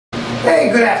Hey,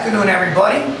 good afternoon,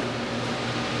 everybody.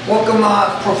 Welcome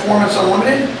to Proformance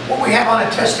Unlimited. What we have on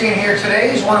a test stand here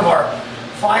today is one of our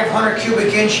 500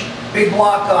 cubic inch big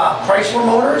block Chrysler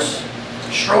motors,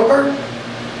 stroker.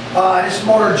 This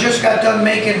motor just got done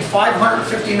making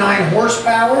 559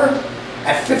 horsepower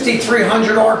at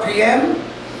 5,300 RPM,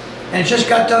 and it just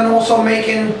got done also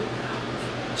making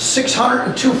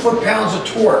 602 foot-pounds of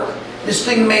torque. This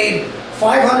thing made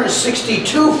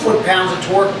 562 foot-pounds of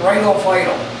torque right off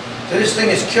idle. So this thing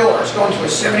is killer. It's going to a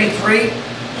 73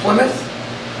 Plymouth.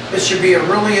 This should be a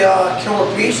really killer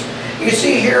piece. You can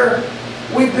see here,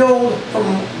 we build from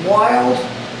wild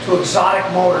to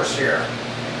exotic motors here.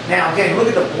 Now again, look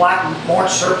at the black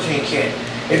March 13 kit.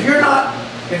 If you're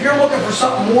looking for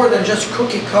something more than just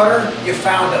cookie cutter, you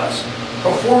found us.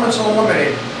 Proformance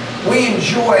Unlimited. We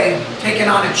enjoy taking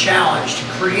on a challenge to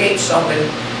create something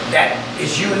that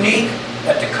is unique,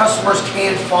 that the customers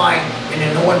can't find in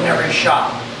an ordinary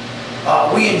shop.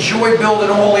 We enjoy building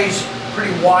all these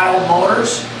pretty wild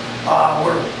motors.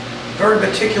 We're very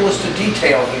meticulous to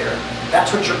detail here. That's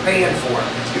what you're paying for.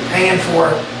 You're paying for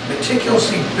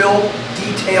meticulously built,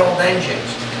 detailed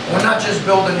engines. We're not just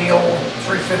building the old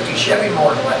 350 Chevy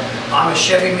motor. I'm a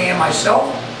Chevy man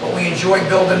myself, but we enjoy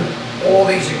building all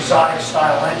these exotic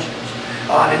style engines.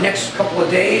 The next couple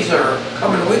of days or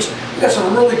coming weeks, we got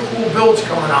some really cool builds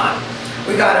coming on.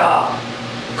 We got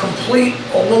complete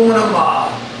aluminum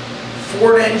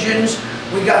Ford engines.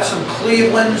 We got some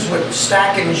Clevelands with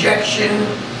stack injection,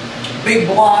 big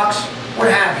blocks, what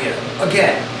have you.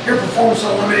 Again, here at Proformance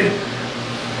Unlimited,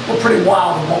 we're pretty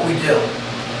wild in what we do.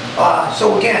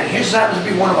 So again, here's happens to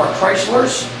be one of our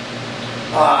Chryslers.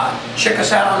 Check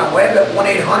us out on the web at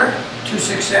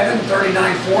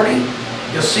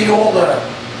 1-800-267-3940. You'll see all the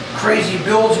crazy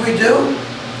builds we do.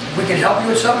 If we can help you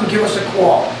with something, give us a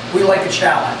call. We like a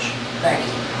challenge. Thank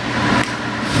you.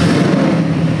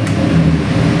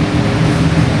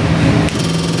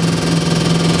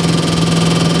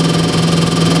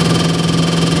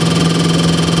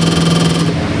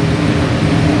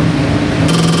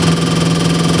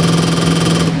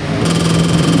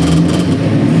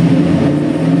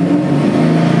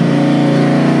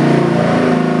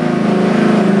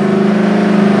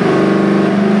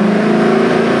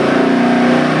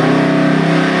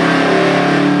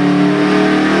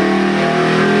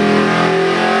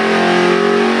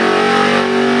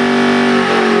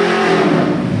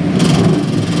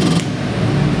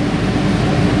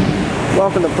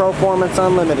 Welcome to Proformance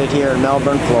Unlimited here in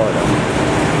Melbourne, Florida.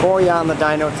 For you on the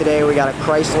dyno today, we got a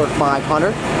Chrysler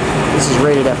 500. This is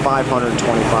rated at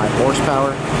 525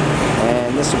 horsepower,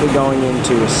 and this will be going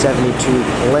into a 72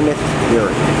 Plymouth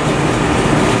Fury.